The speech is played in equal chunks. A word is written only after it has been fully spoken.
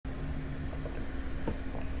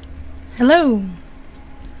Hello!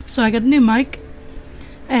 So I got a new mic,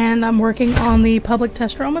 and I'm working on the public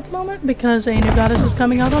test realm at the moment because a new goddess is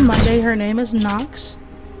coming out on Monday. Her name is NOX.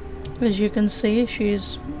 As you can see,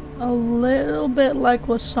 she's a little bit like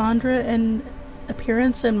Lysandra in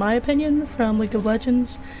appearance, in my opinion, from League of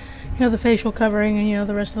Legends. You know, the facial covering and, you know,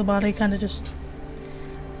 the rest of the body kind of just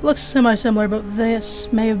looks semi-similar, but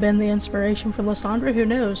this may have been the inspiration for Lysandra. Who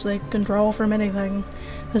knows? They can draw from anything.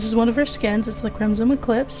 This is one of her skins. It's the Crimson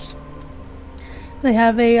Eclipse. They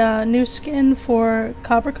have a new skin for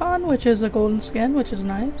Capricorn, which is a golden skin, which is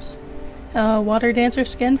nice. Water Dancer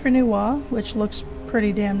skin for Nuwa, which looks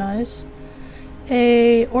pretty damn nice.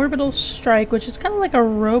 A Orbital Strike, which is kind of like a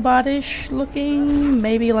robotish looking,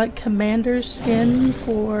 maybe like Commander's skin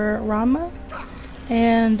for Rama.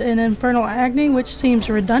 And an Infernal Agni, which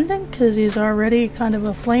seems redundant because he's already kind of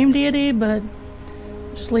a flame deity, but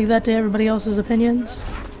just leave that to everybody else's opinions.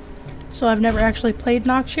 So I've never actually played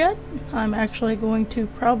Nox yet. I'm actually going to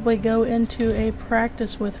probably go into a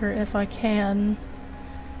practice with her if I can.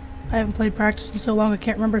 I haven't played practice in so long I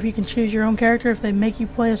can't remember if you can choose your own character, if they make you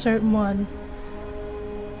play a certain one.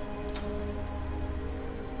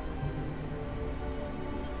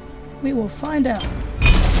 We will find out.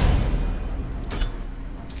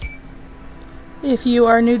 If you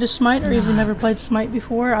are new to Smite or you've never played Smite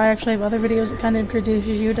before, I actually have other videos that kind of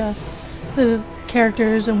introduces you to the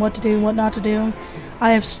characters and what to do and what not to do.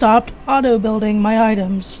 I have stopped auto-building my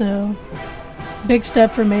items, so big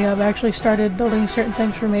step for me. I've actually started building certain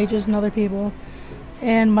things for mages and other people,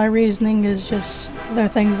 and my reasoning is just there are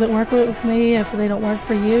things that work with me. If they don't work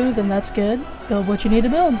for you, then that's good. Build what you need to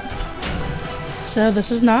build. So this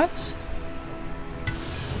is Nox,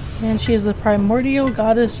 and she is the primordial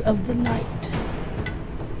goddess of the night.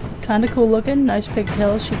 Kinda cool looking, nice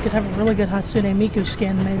pigtails. She could have a really good Hatsune Miku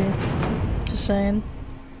skin, maybe. Just saying.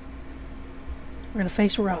 We're gonna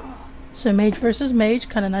face Ra. So mage versus mage,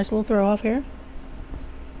 kinda nice little throw off here.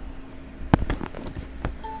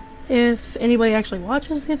 If anybody actually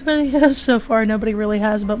watches these videos, so far nobody really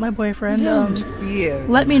has but my boyfriend.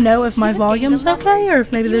 Let me know if my volume's okay, or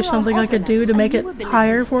if maybe there's something I could do to make it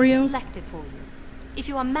higher for you. If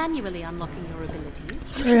you are manually unlocking your abilities,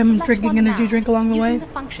 sorry, I'm drinking an energy drink along the way. Using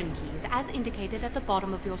the function keys as indicated at the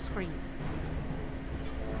bottom of your screen.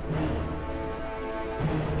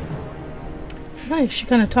 Nice, she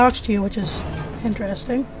kind of talks to you, which is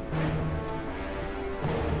interesting.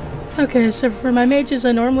 Okay, so for my mages,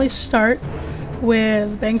 I normally start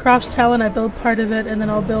with Bancroft's Talon. I build part of it, and then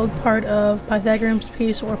I'll build part of Pythagorean's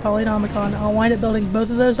Piece or Polynomicon. I'll wind up building both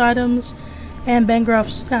of those items and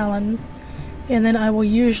Bancroft's Talon, and then I will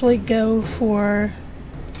usually go for...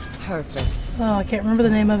 Perfect. Oh, I can't remember the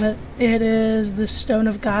name of it. It is the Stone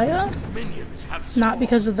of Gaia. Not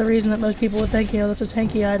because of the reason that most people would think, you know, that's a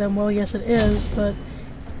tanky item. Well, yes it is, but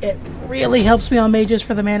it really helps me on mages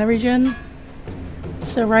for the mana regen.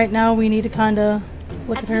 So right now we need to kind of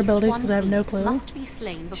look at her abilities because I have no clue.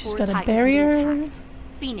 She's got a barrier.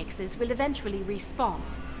 Phoenixes will eventually respawn,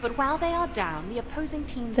 but while they are down, the opposing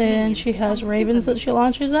team's then she has ravens that she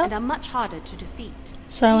launches up. And are much harder to defeat.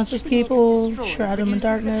 Silences people, shroud them in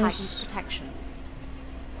darkness.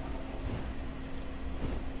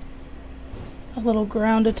 A little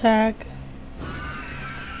ground attack.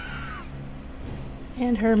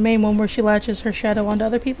 And her main one where she latches her shadow onto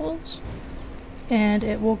other people's. And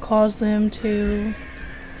it will cause them to...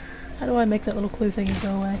 How do I make that little clue thingy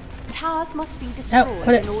go away? Towers must be destroyed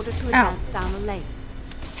in order to advance down a lane.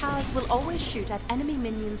 Towers will always shoot at enemy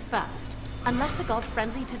minions first, unless a god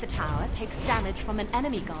friendly to the tower takes damage from an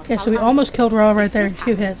enemy god. Okay, so we almost killed Ra right there in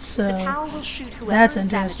 2 hits, so the tower will shoot that's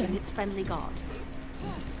interesting. Its friendly god.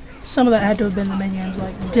 Some of that had to have been the minions,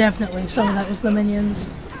 like definitely some of that was the minions.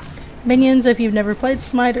 Minions, if you've never played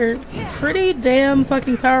Smite, are pretty damn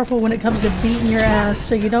fucking powerful when it comes to beating your ass,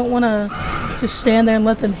 so you don't want to just stand there and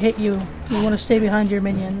let them hit you. You want to stay behind your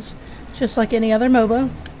minions. Just like any other MOBA,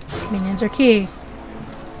 minions are key.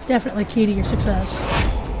 Definitely key to your success.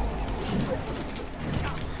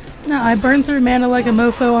 Now, I burn through mana like a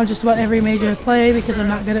mofo on just about every mage I play because I'm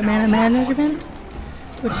not good at mana management,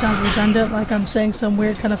 which sounds redundant, like I'm saying some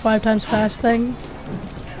weird kind of 5 times fast thing.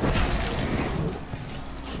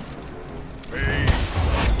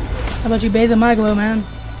 How about you bathe in my glow, man?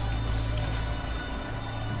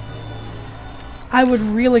 I would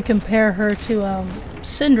really compare her to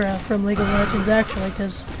Syndra from League of Legends, actually,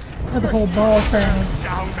 because of the whole ball thing.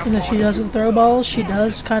 Even though she doesn't throw balls, she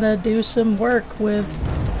does kind of do some work with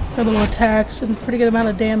her little attacks and pretty good amount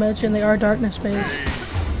of damage, and they are darkness based.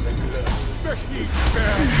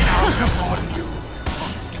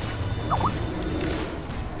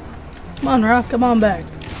 Come on, Rock, come on back.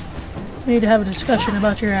 We need to have a discussion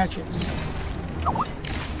about your actions.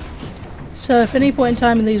 So if any point in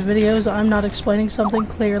time in these videos I'm not explaining something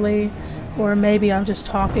clearly, or maybe I'm just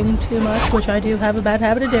talking too much, which I do have a bad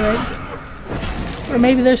habit of doing, or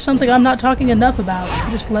maybe there's something I'm not talking enough about,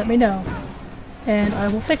 just let me know, and I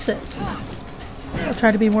will fix it. I'll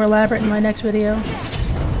try to be more elaborate in my next video.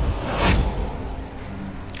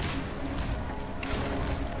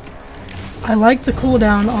 I like the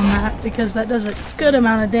cooldown on that because that does a good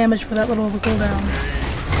amount of damage for that little of a cooldown.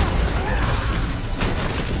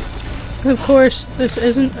 Of course, this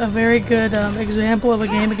isn't a very good example of a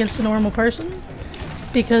game against a normal person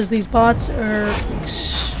because these bots are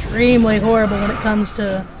extremely horrible when it comes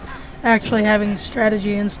to actually having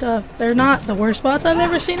strategy and stuff. They're not the worst bots I've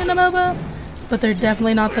ever seen in a MOBA, but they're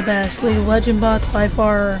definitely not the best. League of Legends bots by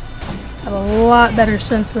far have a lot better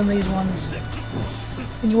sense than these ones.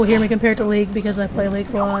 And you will hear me compare it to League because I play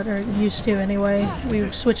League a lot, or used to anyway.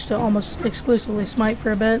 We switched to almost exclusively Smite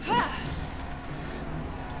for a bit.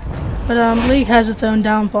 But League has its own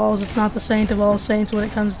downfalls. It's not the saint of all saints when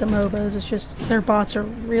it comes to MOBAs. It's just their bots are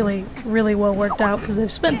really, really well worked out because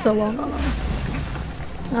they've spent so long on them.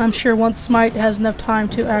 I'm sure once Smite has enough time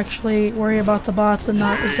to actually worry about the bots and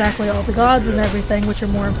not exactly all the gods and everything, which are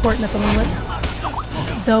more important at the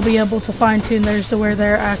moment, they'll be able to fine-tune theirs to where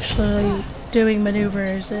they're actually doing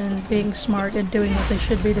maneuvers and being smart and doing what they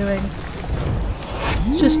should be doing.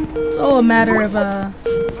 It's all a matter of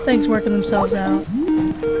things working themselves out.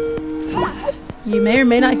 You may or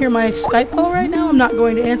may not hear my Skype call right now. I'm not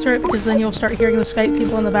going to answer it because then you'll start hearing the Skype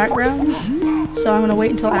people in the background. So I'm going to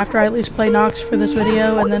wait until after I at least play Nox for this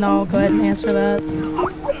video and then I'll go ahead and answer that.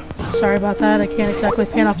 Sorry about that. I can't exactly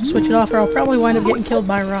pan off to switch it off or I'll probably wind up getting killed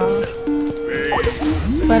by Raw.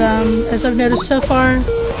 But as I've noticed so far,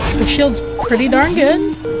 the shield's pretty darn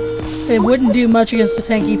good. It wouldn't do much against a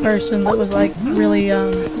tanky person that was like really,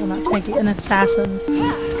 well not tanky, an assassin.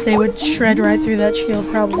 They would shred right through that shield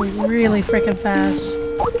probably really freaking fast.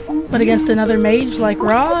 But against another mage like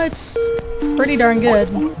Raw, it's pretty darn good.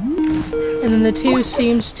 And then the 2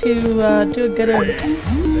 seems to do a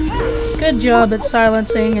good job at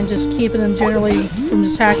silencing and just keeping them generally from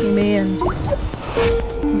attacking me and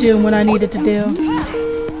doing what I needed to do.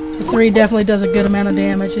 The 3 definitely does a good amount of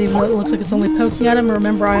damage, even though it looks like it's only poking at him.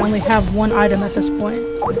 Remember, I only have 1 item at this point,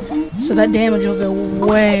 so that damage will go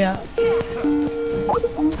way up.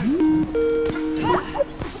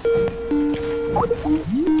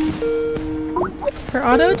 Her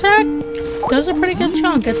auto attack does a pretty good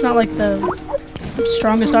chunk. It's not like the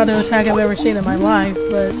strongest auto attack I've ever seen in my life,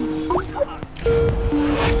 but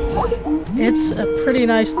it's a pretty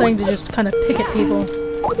nice thing to just kind of pick at people.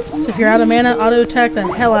 So if you're out of mana, auto attack the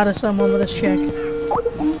hell out of someone with this chick.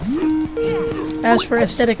 As for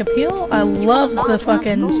aesthetic appeal, I love the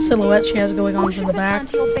fucking silhouette she has going on from the back.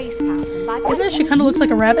 Isn't that she kind of looks like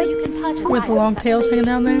a rabbit with the long tails hanging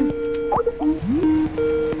down there?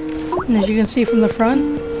 And as you can see from the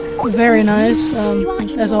front, very nice.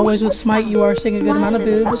 As always with Smite, you are seeing a good amount of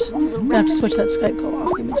boobs. I'm gonna have to switch that Skype call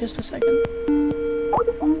off. Give me just a second.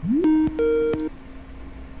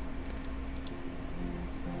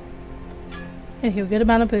 Anywho, good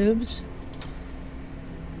amount of boobs.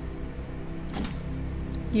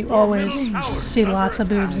 You always see lots of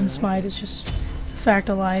boobs in Smite. It's a fact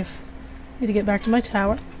of life. Need to get back to my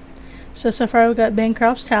tower. So far I've got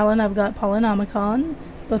Bancroft's Talon, I've got Polynomicon.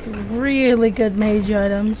 Both really good mage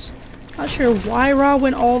items. Not sure why Raw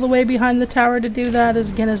went all the way behind the tower to do that.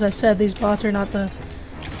 As I said, these bots are not the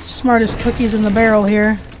smartest cookies in the barrel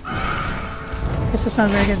here. I guess that's not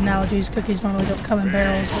a very good analogy. Cookies normally don't come in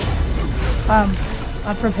barrels. But,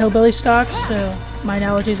 I'm from hillbilly stock, so my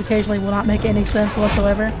analogies occasionally will not make any sense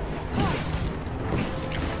whatsoever.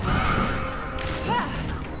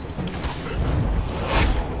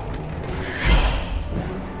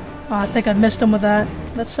 Oh, I think I missed him with that.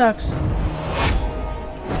 That sucks.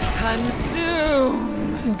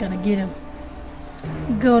 Consume. I'm gonna get him.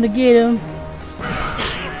 I'm gonna get him.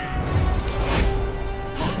 Silence.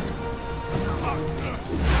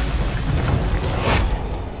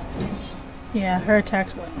 Yeah, her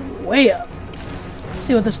attacks went way up. Let's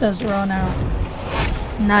see what this does to Raw now.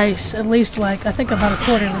 Nice. At least like, I think about a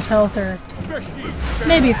quarter of his health, or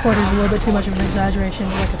maybe a quarter is a little bit too much of an exaggeration,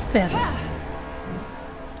 like a fifth.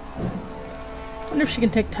 Wonder if she can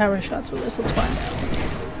take tower shots with this. Let's find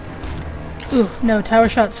out. Ooh, no, tower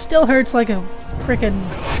shot still hurts like a frickin'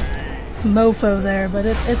 mofo there, but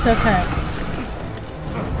it's okay.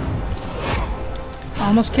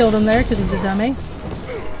 Almost killed him there because he's a dummy.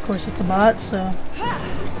 Of course, it's a bot, so.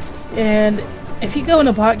 And if you go in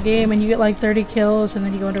a bot game and you get like 30 kills, and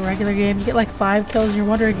then you go into a regular game, you get like 5 kills, and you're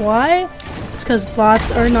wondering why? It's because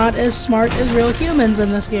bots are not as smart as real humans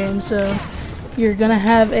in this game, so you're gonna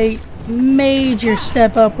have a major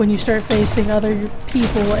step up when you start facing other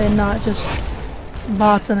people and not just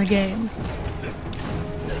bots in a game.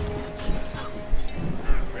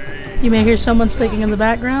 You may hear someone speaking in the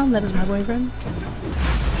background. That is my boyfriend.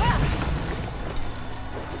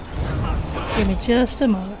 Give me just a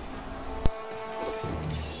moment.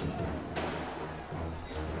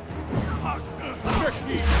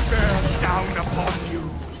 Down upon you.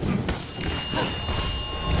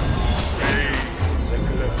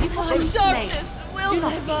 Darkness will Do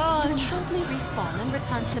not live fear. on. You will shortly respawn and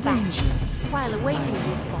return to the battle. While awaiting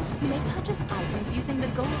respawn, you may purchase items using the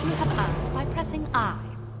gold you have earned by pressing I,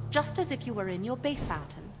 just as if you were in your base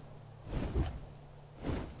fountain.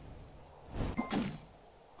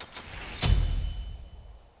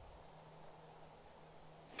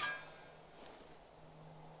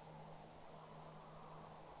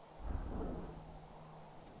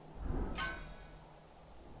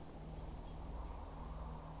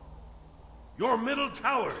 Your middle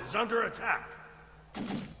tower is under attack.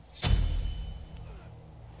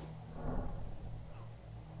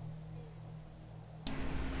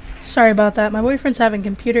 Sorry about that. My boyfriend's having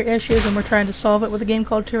computer issues and we're trying to solve it with a game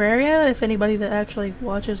called Terraria. If anybody that actually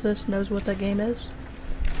watches this knows what that game is.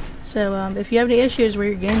 So, if you have any issues where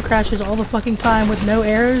your game crashes all the fucking time with no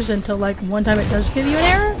errors until like one time it does give you an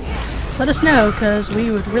error, let us know, because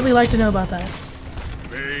we would really like to know about that.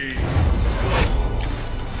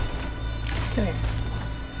 Come here.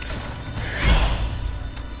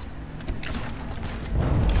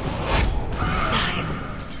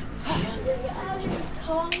 Silence.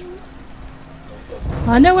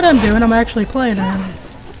 I know what I'm doing. I'm actually playing around.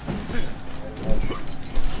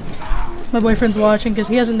 My boyfriend's watching because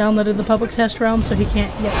he hasn't downloaded the public test realm, so he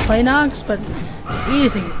can't yet play Nox, but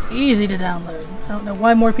easy to download. I don't know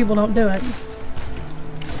why more people don't do it.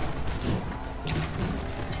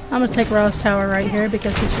 I'm gonna take Raw's tower right here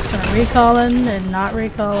because he's just gonna recalling and not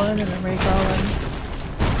recalling and then recalling.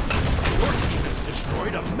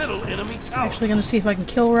 Destroyed a middle enemy tower. Actually gonna see if I can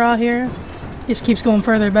kill Raw here. He just keeps going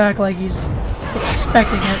further back like he's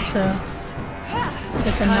expecting it, so I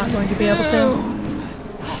guess I'm not going to be able to.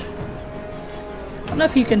 I don't know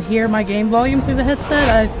if you can hear my game volume through the headset.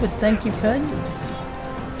 I would think you could,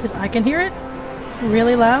 because I can hear it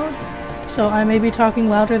really loud, so I may be talking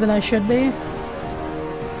louder than I should be.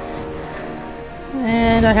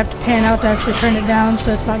 And I have to pan out to actually turn it down,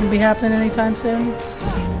 so it's not going to be happening anytime soon.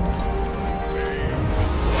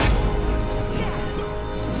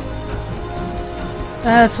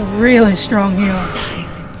 That's a really strong heal.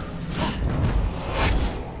 Silence.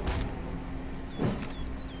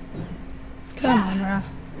 Come on, Ra.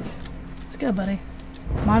 Let's go, buddy.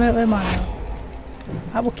 Mono and mono.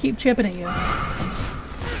 I will keep chipping at you.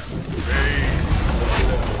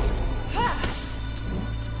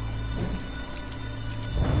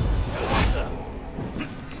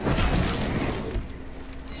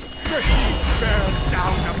 Bears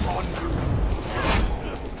down upon you.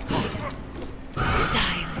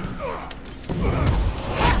 Silence.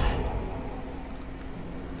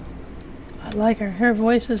 I like her. Her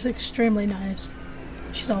voice is extremely nice.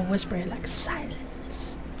 She's all whispery like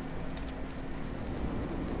silence.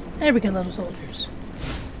 There we go, little soldiers.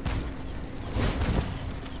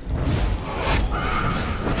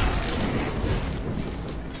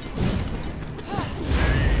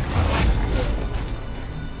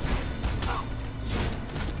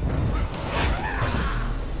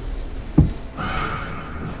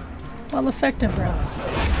 Well, effective, Ra.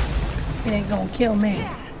 It ain't gonna kill me.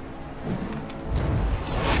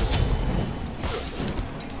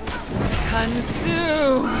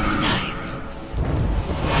 Consume. Silence.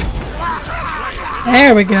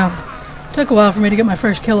 There we go. Took a while for me to get my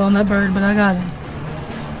first kill on that bird, but I got it.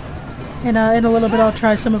 And in a little bit I'll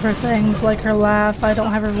try some of her things, like her laugh. I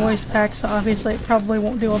don't have her voice pack, so obviously it probably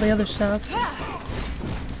won't do all the other stuff.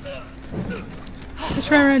 Let's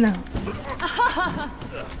try right now.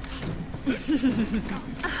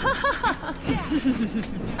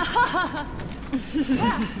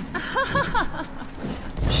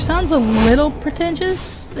 She sounds a little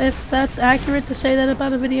pretentious, if that's accurate to say that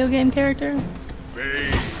about a video game character. The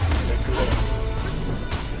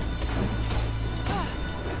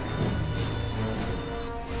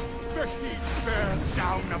heat bears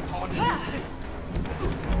down upon you.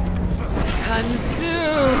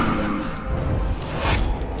 Consume.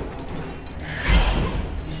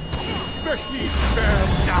 The heat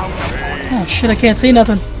bears down upon you. Oh shit, I can't see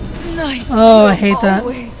nothing. Night Oh, I hate that.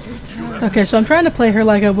 always return. Okay, so I'm trying to play her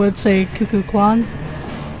like I would, say, Cuckoo Clan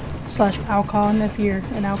 / Alcon, if you're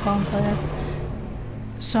an Alcon player.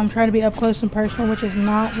 So I'm trying to be up close and personal, which is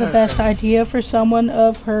not the best idea for someone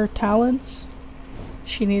of her talents.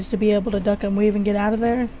 she needs to be able to duck and weave and get out of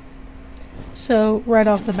there. So right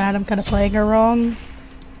off the bat I'm kind of playing her wrong.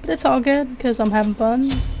 But it's all good because I'm having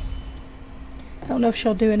fun. I don't know if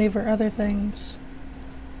she'll do any of her other things.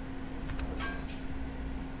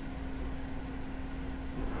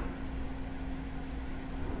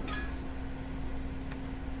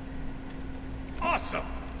 Awesome.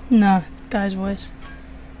 Nah, guy's voice.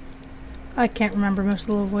 I can't remember most of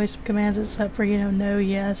the little voice commands except for, you know, no,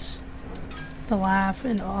 yes, the laugh,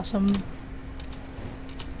 and awesome.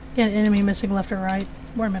 And enemy missing left or right,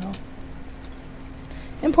 or middle.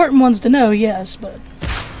 Important ones to know, yes, but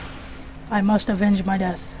I must avenge my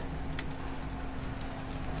death.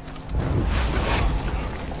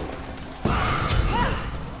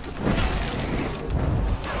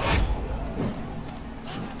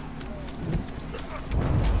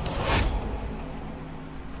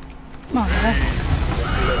 Come on, guy.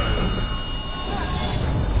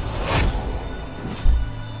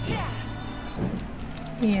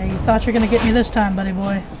 Yeah, you thought you're gonna get me this time, buddy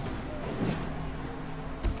boy.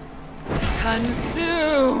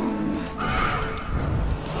 Consume!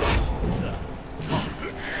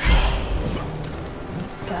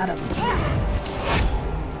 Got him.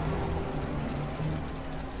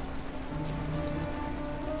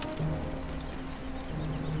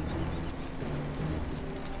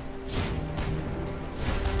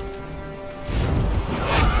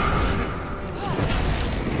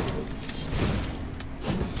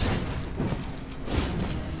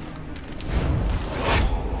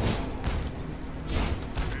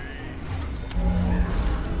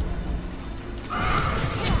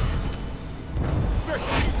 The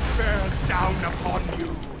heat bears down upon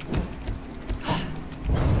you.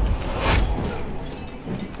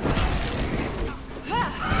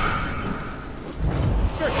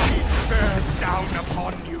 The heat bears down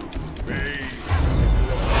upon you. Bathe.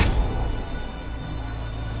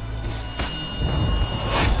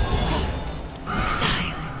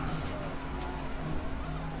 Silence.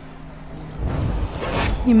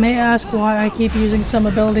 You may ask why I keep using some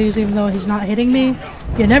abilities even though he's not hitting me.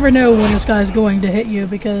 You never know when this guy's going to hit you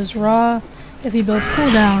because Ra, if he builds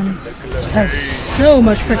cooldown, just has so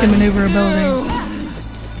much freaking maneuverability.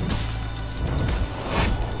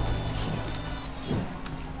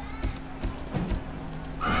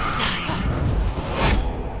 Silence.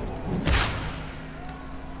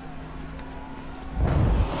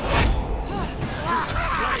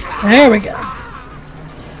 There we go.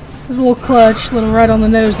 There's a little clutch, a little right on the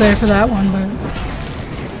nose there for that one, but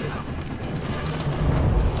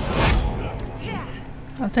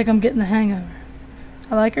I think I'm getting the hang of her.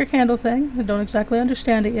 I like her candle thing. I don't exactly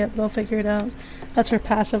understand it yet, but I'll figure it out. That's her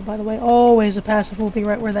passive, by the way. Always a passive will be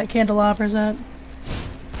right where that candelabra's at.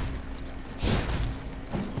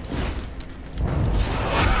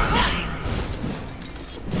 Silence.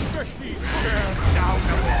 The heat bears down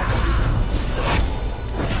upon you.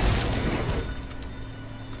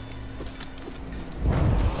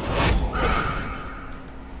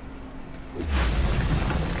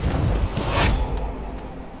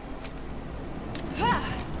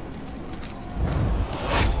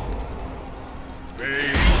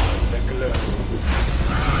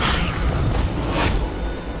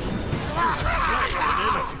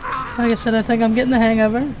 Like I said, I think I'm getting the hang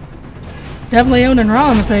of her. Definitely owning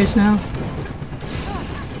Ra in the face now.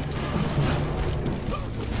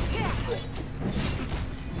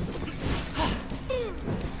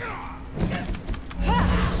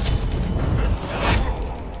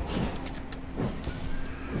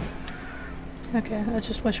 Okay, I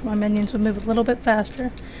just wish my minions would move a little bit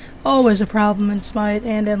faster. Always a problem in Smite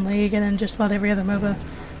and in League and in just about every other MOBA.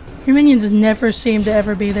 Your minions never seem to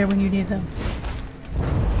ever be there when you need them.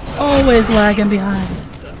 Always lagging behind.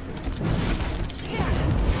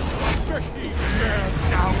 The heat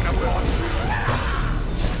bears down upon you.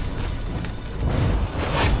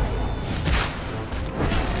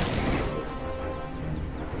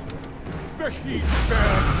 The heat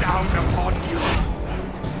bears down upon you.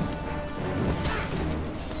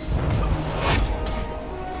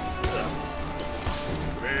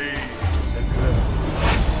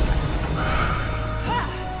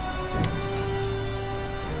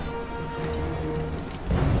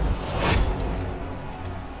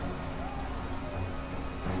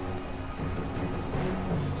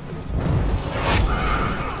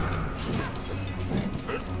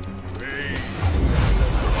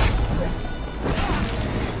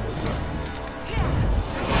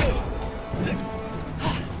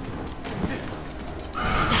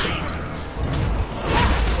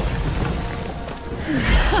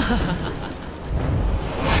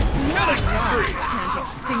 Light can't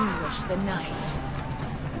extinguish the night.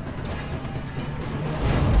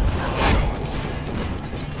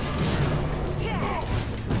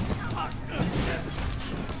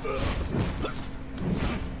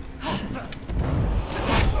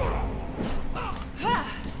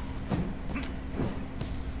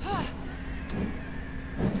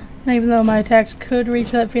 And even though my attacks could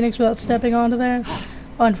reach that phoenix without stepping onto there,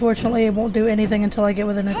 unfortunately it won't do anything until I get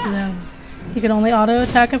within its zone. You can only auto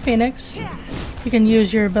attack a phoenix. You can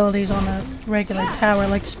use your abilities on a regular tower,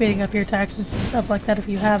 like speeding up your attacks and stuff like that if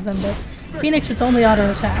you have them, but Phoenix, it's only auto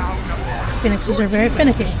attack. Phoenixes are very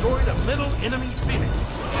finicky. Destroyed a middle enemy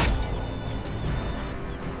phoenix.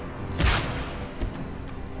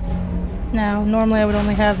 Now, normally I would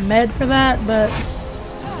only have med for that, but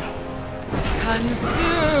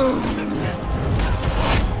Consume.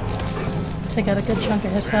 take out a good chunk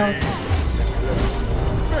of his health.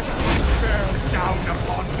 Bears down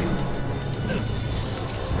upon you.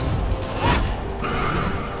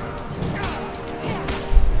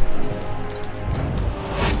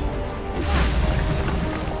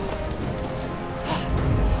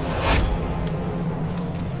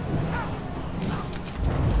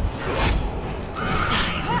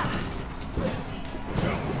 Silence.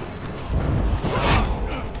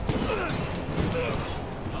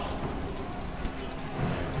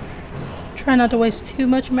 Try not to waste too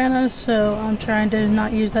much mana, so I'm trying to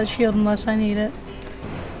not use that shield unless I need it.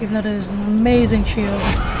 Even though it is an amazing shield.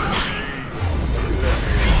 Silence.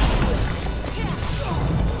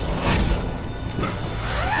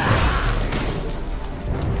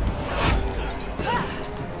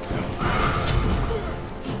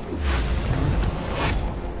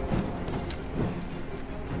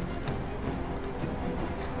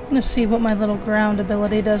 I'm gonna see what my little ground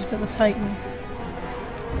ability does to the Titan.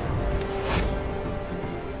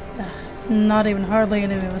 Not even hardly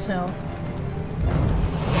any of his health.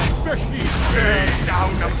 The heat bears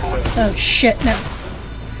down upon you. Oh shit, no.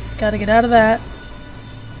 Gotta get out of that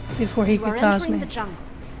before he You could are cause entering me. the jungle.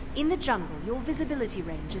 In the jungle, your visibility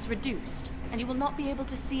range is reduced, and you will not be able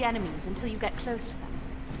to see enemies until you get close to them.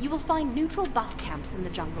 You will find neutral buff camps in the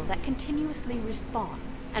jungle that continuously respawn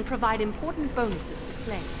and provide important bonuses for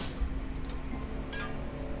slaying.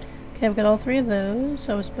 Okay, I've got all three of those.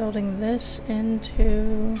 I was building this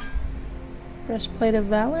into Breastplate of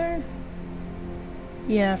Valor?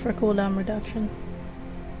 Yeah, for cooldown reduction.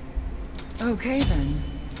 Okay then.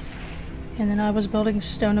 And then I was building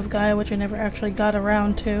Stone of Gaia, which I never actually got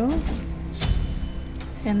around to.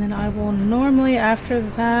 And then I will normally, after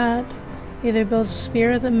that, either build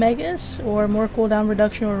Spear of the Magus or more cooldown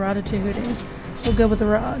reduction or Rod of Tahuti. We'll go with the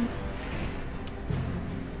Rod.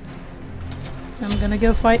 I'm gonna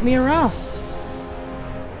go fight me a Ra.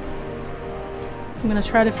 I'm gonna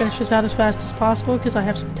try to finish this out as fast as possible because I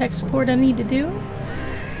have some tech support I need to do.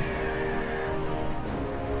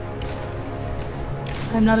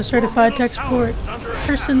 I'm not a certified tech support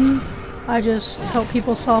person. I just help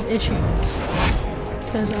people solve issues.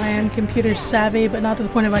 Because I am computer savvy, but not to the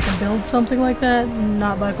point of I can build something like that.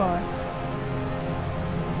 Not by far.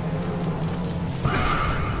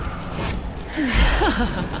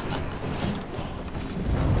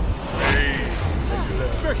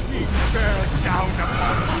 The heat bears down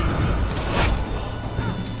upon you.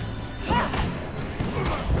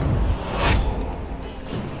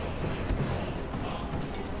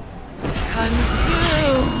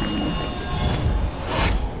 Consumes.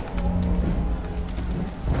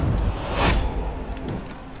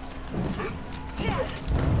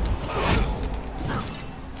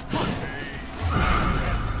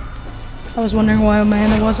 I was wondering why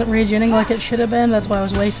mana wasn't regening like it should have been. That's why I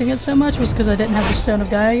was wasting it so much, was because I didn't have the Stone of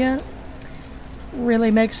Gaia yet. Really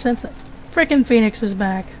makes sense that frickin' Phoenix is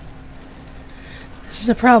back. This is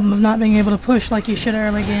a problem of not being able to push like you should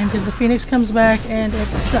early game, because the Phoenix comes back and it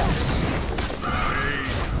sucks.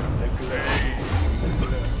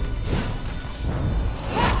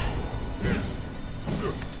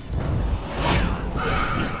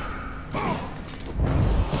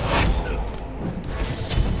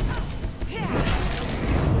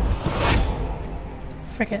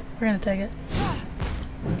 Frick it, we're gonna take it.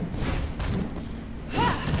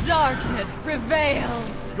 Darkness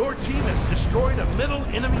prevails. Your team has destroyed a middle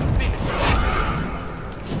enemy phoenix.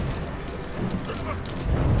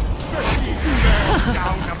 The heat bears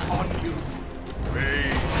down upon you.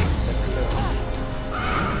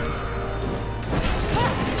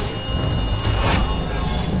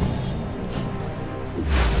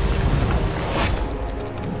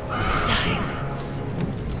 Silence.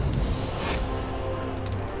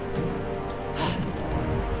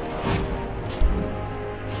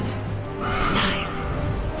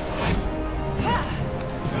 Silence.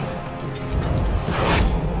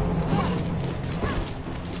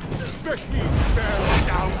 The heat bears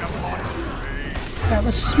down upon you. That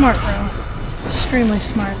was smart, bro. Extremely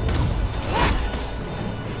smart.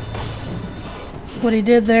 What he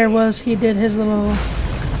did there was he did his little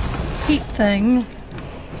heat thing.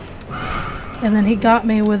 And then he got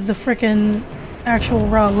me with the frickin' actual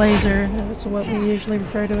raw laser. That's what we usually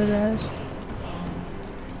refer to it as.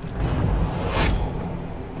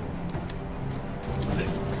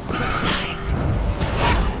 Silence.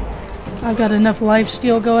 I've got enough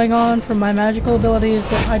lifesteal going on from my magical abilities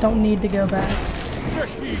that I don't need to go back. The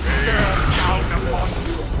heat bears down upon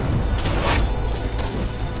you.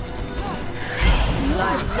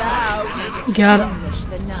 Lights out. Got him.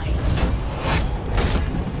 Extinguish the night.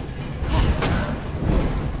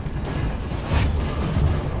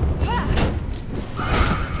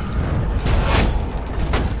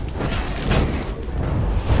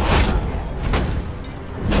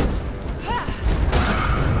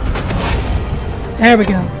 There we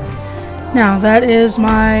go. Now that is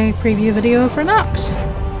my preview video for Nox,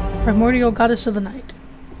 Primordial Goddess of the Night.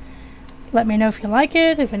 Let me know if you like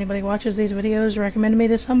it. If anybody watches these videos, recommend me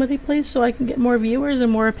to somebody, please, so I can get more viewers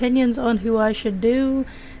and more opinions on who I should do,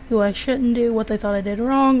 who I shouldn't do, what they thought I did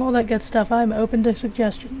wrong, all that good stuff. I'm open to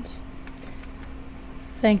suggestions.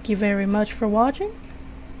 Thank you very much for watching.